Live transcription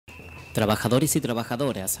Trabajadores y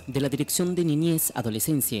trabajadoras de la Dirección de Niñez,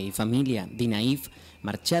 Adolescencia y Familia, Dinayf,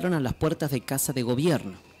 marcharon a las puertas de Casa de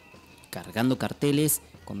Gobierno, cargando carteles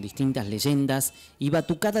con distintas leyendas y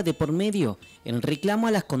batucada de por medio en reclamo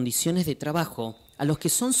a las condiciones de trabajo a los que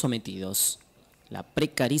son sometidos. La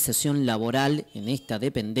precarización laboral en esta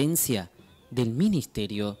dependencia del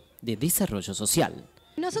Ministerio de Desarrollo Social.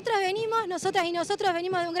 Nosotras y nosotros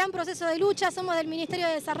venimos de un gran proceso de lucha, somos del Ministerio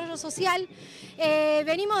de Desarrollo Social,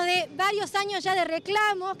 venimos de varios años ya de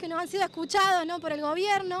reclamos que nos han sido escuchados, ¿no?, por el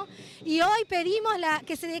gobierno, y hoy pedimos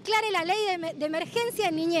que se declare la ley de emergencia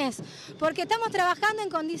en niñez, porque estamos trabajando en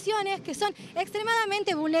condiciones que son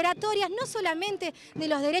extremadamente vulneratorias, no solamente de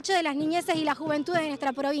los derechos de las niñeces y las juventudes de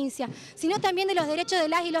nuestra provincia, sino también de los derechos de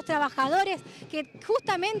las y los trabajadores, que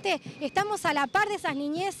justamente estamos a la par de esas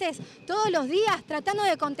niñeces todos los días, tratando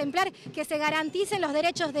de contemplar que se garanticen los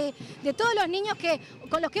derechos de todos los niños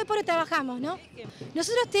con los que hoy por hoy trabajamos, ¿no?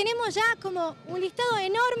 Nosotros tenemos ya como un listado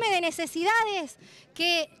enorme de necesidades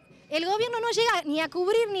que el gobierno no llega ni a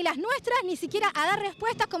cubrir ni las nuestras, ni siquiera a dar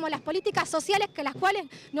respuestas como las políticas sociales, que las cuales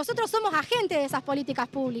nosotros somos agentes de esas políticas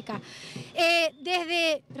públicas.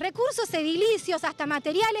 Desde recursos edilicios hasta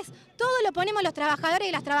materiales, todo lo ponemos los trabajadores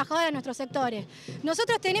y las trabajadoras de nuestros sectores.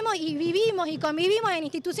 Nosotros tenemos y vivimos y convivimos en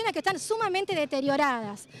instituciones que están sumamente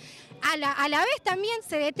deterioradas. A la vez también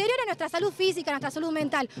se deteriora nuestra salud física, nuestra salud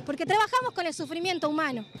mental, porque trabajamos con el sufrimiento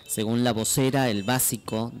humano. Según la vocera, el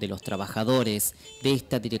básico de los trabajadores de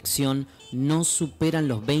esta dirección no superan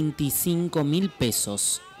los 25.000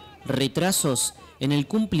 pesos. Retrasos en el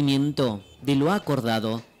cumplimiento de lo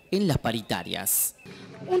acordado en las paritarias.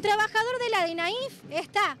 Un trabajador de la Dinayf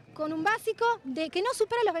está con un básico que no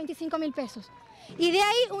supera los 25.000 pesos. Y de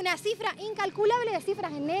ahí una cifra incalculable de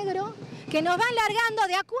cifras en negro que nos van largando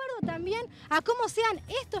de acuerdo también a cómo sean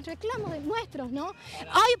estos reclamos nuestros, ¿no?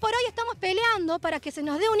 Hoy por hoy estamos peleando para que se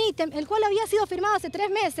nos dé un ítem, el cual había sido firmado hace 3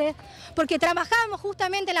 meses, porque trabajamos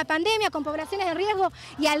justamente en la pandemia con poblaciones de riesgo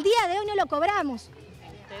y al día de hoy no lo cobramos.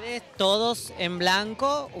 ¿Ustedes todos en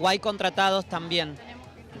blanco o hay contratados también?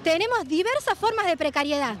 Tenemos diversas formas de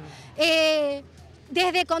precariedad.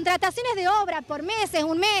 Desde contrataciones de obra por meses,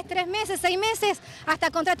 1 mes, 3 meses, 6 meses, hasta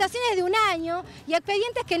contrataciones de 1 año y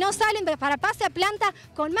expedientes que no salen para pase a planta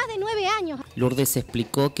con más de 9 años. Lourdes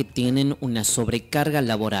explicó que tienen una sobrecarga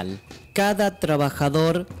laboral. Cada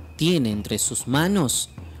trabajador tiene entre sus manos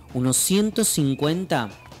unos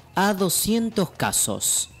 150 a 200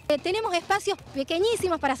 casos. Tenemos espacios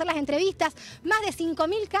pequeñísimos para hacer las entrevistas, más de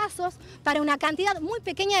 5.000 casos para una cantidad muy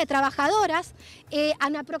pequeña de trabajadoras, a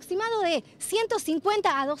un aproximado de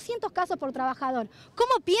 150 a 200 casos por trabajador.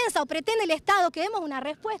 ¿Cómo piensa o pretende el Estado que demos una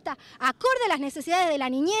respuesta acorde a las necesidades de la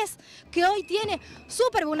niñez, que hoy tiene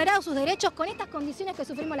súper vulnerados sus derechos con estas condiciones que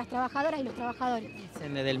sufrimos las trabajadoras y los trabajadores?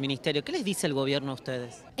 Dicen desde el Ministerio, ¿qué les dice el gobierno a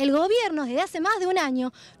ustedes? El gobierno desde hace más de 1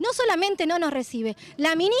 año no solamente no nos recibe,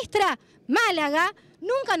 la ministra Málaga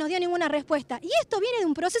nunca nos dio ninguna respuesta. Y esto viene de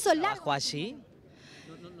un proceso largo. ¿Trabajó allí?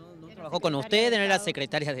 ¿No trabajó con ustedes? ¿No era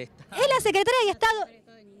secretaria de Estado? Es la secretaria de Estado.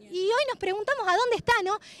 Y hoy nos preguntamos a dónde está,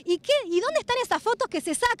 ¿no? ¿Y dónde están esas fotos que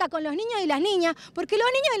se saca con los niños y las niñas? Porque los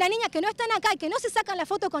niños y las niñas que no están acá y que no se sacan la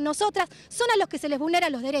foto con nosotras son a los que se les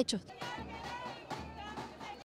vulneran los derechos.